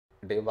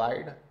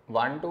Divide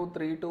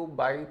 1232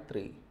 by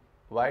 3.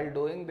 While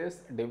doing this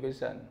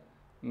division,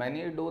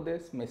 many do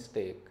this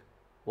mistake.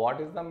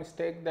 What is the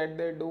mistake that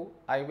they do?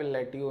 I will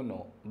let you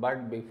know.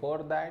 But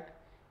before that,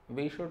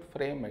 we should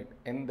frame it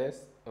in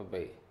this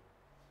way.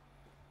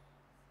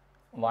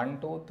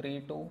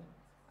 1232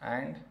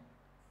 and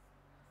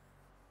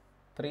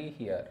 3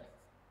 here.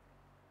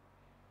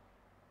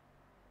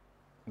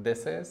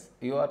 This is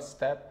your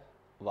step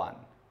 1.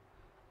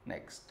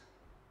 Next.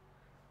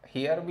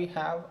 Here we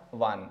have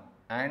 1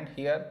 and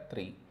here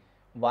 3.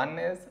 1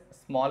 is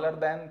smaller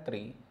than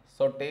 3.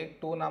 So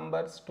take two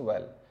numbers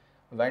 12.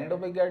 When do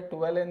we get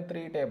 12 in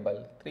 3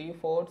 table? 3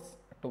 fours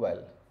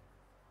 12.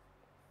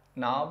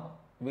 Now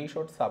we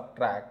should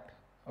subtract.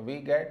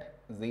 We get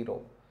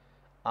 0.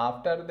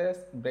 After this,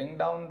 bring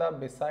down the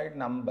beside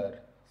number.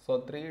 So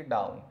 3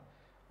 down.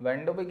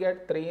 When do we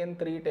get 3 in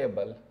 3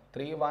 table?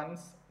 3 ones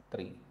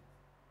 3.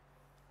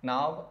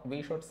 Now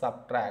we should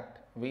subtract.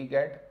 We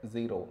get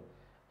 0.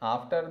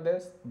 After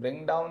this,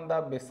 bring down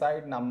the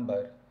beside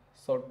number.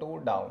 So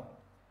 2 down.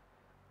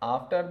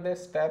 After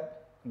this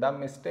step, the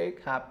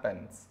mistake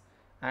happens.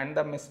 And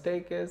the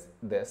mistake is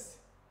this.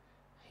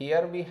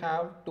 Here we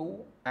have 2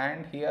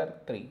 and here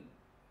 3.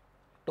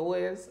 2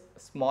 is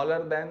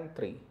smaller than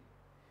 3.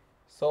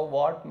 So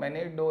what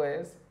many do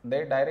is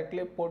they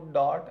directly put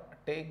dot,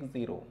 take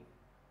 0,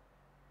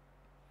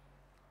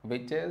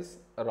 which is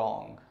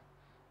wrong.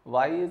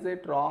 Why is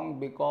it wrong?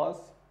 Because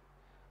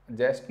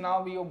just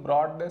now you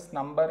brought this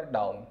number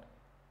down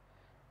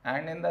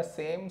and in the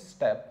same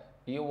step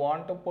you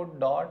want to put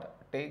dot,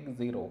 take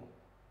 0,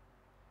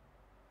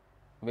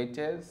 which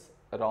is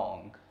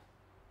wrong.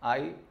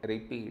 I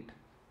repeat,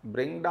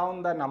 bring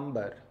down the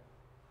number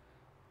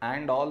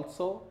and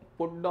also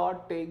put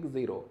dot, take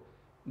 0.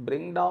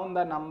 Bring down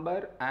the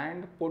number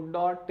and put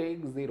dot,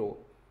 take 0.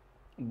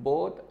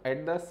 Both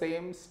at the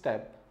same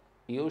step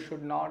you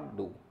should not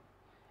do.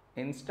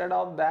 Instead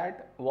of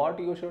that, what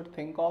you should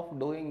think of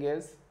doing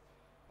is,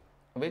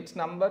 which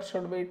number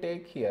should we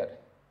take here?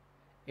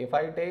 If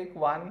I take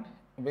 1,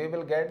 we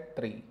will get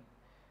 3.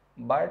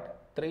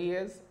 But 3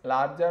 is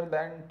larger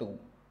than 2.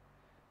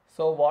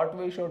 So what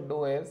we should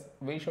do is,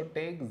 we should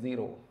take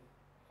 0.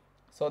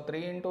 So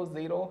 3 into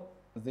 0,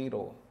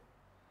 0.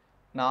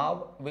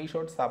 Now we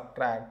should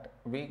subtract.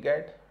 We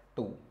get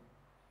 2.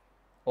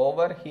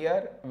 Over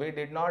here, we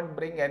did not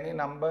bring any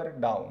number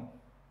down.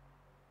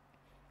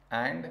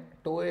 And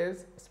 2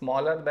 is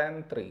smaller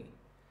than 3.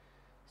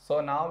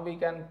 So now we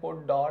can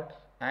put dot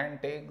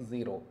and take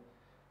 0.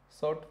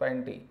 So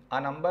 20. A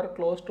number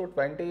close to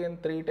 20 in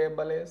 3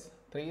 table is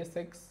 3,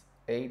 6,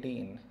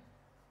 18.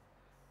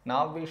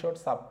 Now we should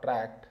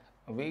subtract.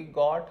 We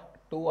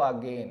got 2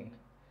 again.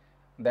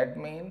 That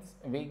means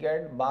we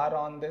get bar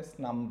on this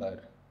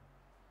number.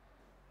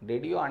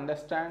 Did you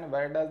understand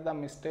where does the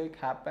mistake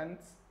happens?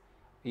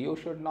 You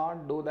should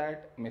not do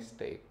that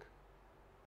mistake.